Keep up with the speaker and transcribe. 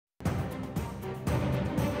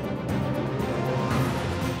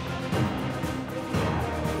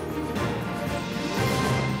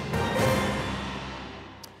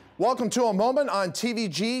Welcome to a moment on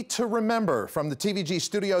TVG to remember. From the TVG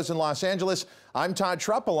Studios in Los Angeles, I'm Todd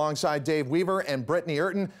Trupp alongside Dave Weaver and Brittany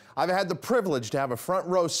Urton. I've had the privilege to have a front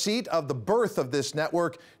row seat of the birth of this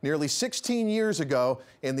network nearly 16 years ago,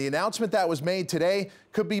 and the announcement that was made today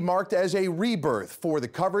could be marked as a rebirth for the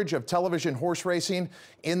coverage of television horse racing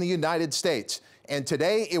in the United States. And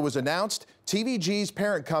today it was announced TVG's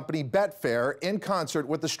parent company, Betfair, in concert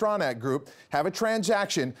with the Stronach Group, have a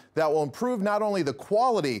transaction that will improve not only the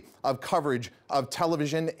quality of coverage of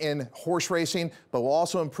television in horse racing, but will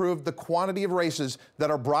also improve the quantity of races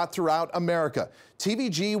that are brought throughout America.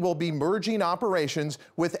 TVG will be merging operations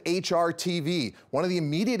with HRTV. One of the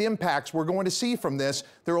immediate impacts we're going to see from this,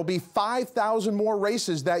 there will be 5,000 more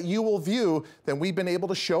races that you will view than we've been able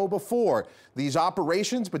to show before. These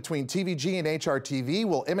operations between TVG and HRTV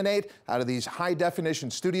will emanate out of these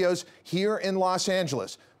high-definition studios here in Los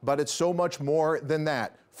Angeles. But it's so much more than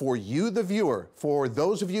that. For you, the viewer, for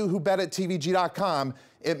those of you who bet at TVG.com,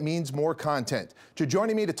 it means more content.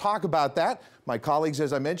 Joining me to talk about that, my colleagues,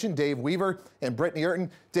 as I mentioned, Dave Weaver and Brittany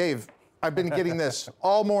Urton. Dave, I've been getting this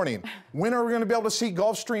all morning. When are we going to be able to see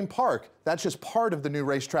Gulfstream Park? That's just part of the new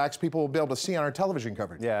racetracks people will be able to see on our television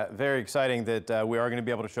coverage. Yeah, very exciting that we are going to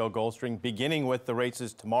be able to show Gulfstream beginning with the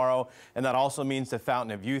races tomorrow. And that also means the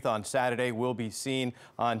Fountain of Youth on Saturday will be seen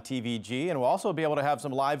on TVG. And we'll also be able to have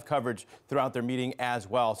some live coverage throughout their meeting as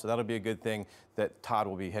well. So that'll be a good thing that Todd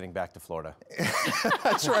will be heading back to Florida.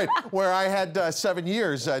 That's right, where I had 7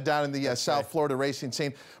 years down in the South Florida racing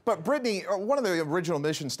scene. But Brittany, one of the original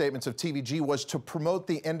mission statements of TVG was to promote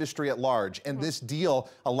the industry at large. And this deal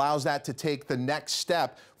allows that to take the next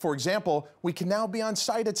step. For example, we can now be on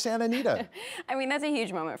site at Santa Anita. I mean, that's a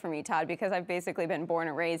huge moment for me, Todd, because I've basically been born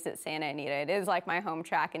and raised at Santa Anita. It is like my home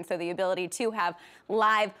track, and so the ability to have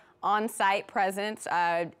live on-site presence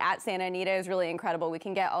at Santa Anita is really incredible. We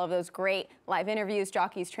can get all of those great live interviews,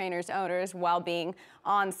 jockeys, trainers, owners, while being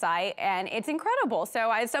on-site, and it's incredible.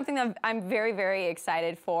 So it's something that I'm very, very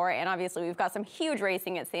excited for, and obviously we've got some huge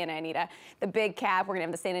racing at Santa Anita. The Big Cap, we're gonna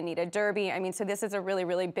have the Santa Anita Derby. I mean, so this is a really,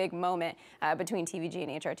 really big moment between TVG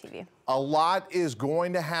and HRTV. A lot is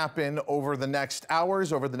going to happen over the next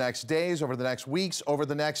hours, over the next days, over the next weeks, over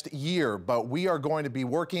the next year, but we are going to be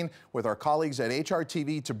working with our colleagues at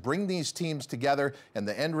HRTV to bring these teams together, and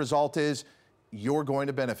the end result is you're going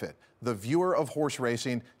to benefit. The viewer of horse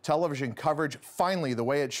racing, television coverage, finally the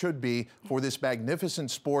way it should be for this magnificent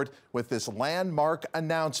sport with this landmark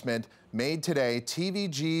announcement made today.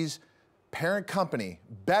 TVG's parent company,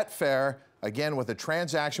 Betfair, again with a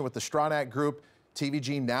transaction with the Stronach Group,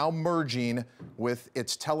 TVG now merging with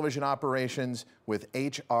its television operations with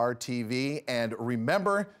HRTV. And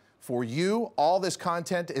remember, for you, all this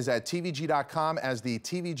content is at TVG.com as the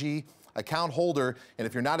TVG account holder. And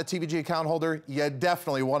if you're not a TVG account holder, you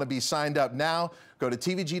definitely want to be signed up now. Go to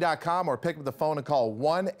TVG.com or pick up the phone and call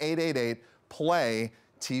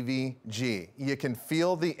 1-888-PLAY-TVG. You can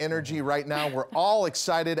feel the energy right now. We're all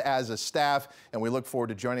excited as a staff, and we look forward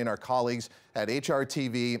to joining our colleagues at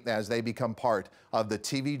HRTV as they become part of the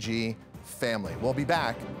TVG family. We'll be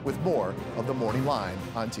back with more of The Morning Line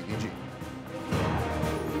on TVG.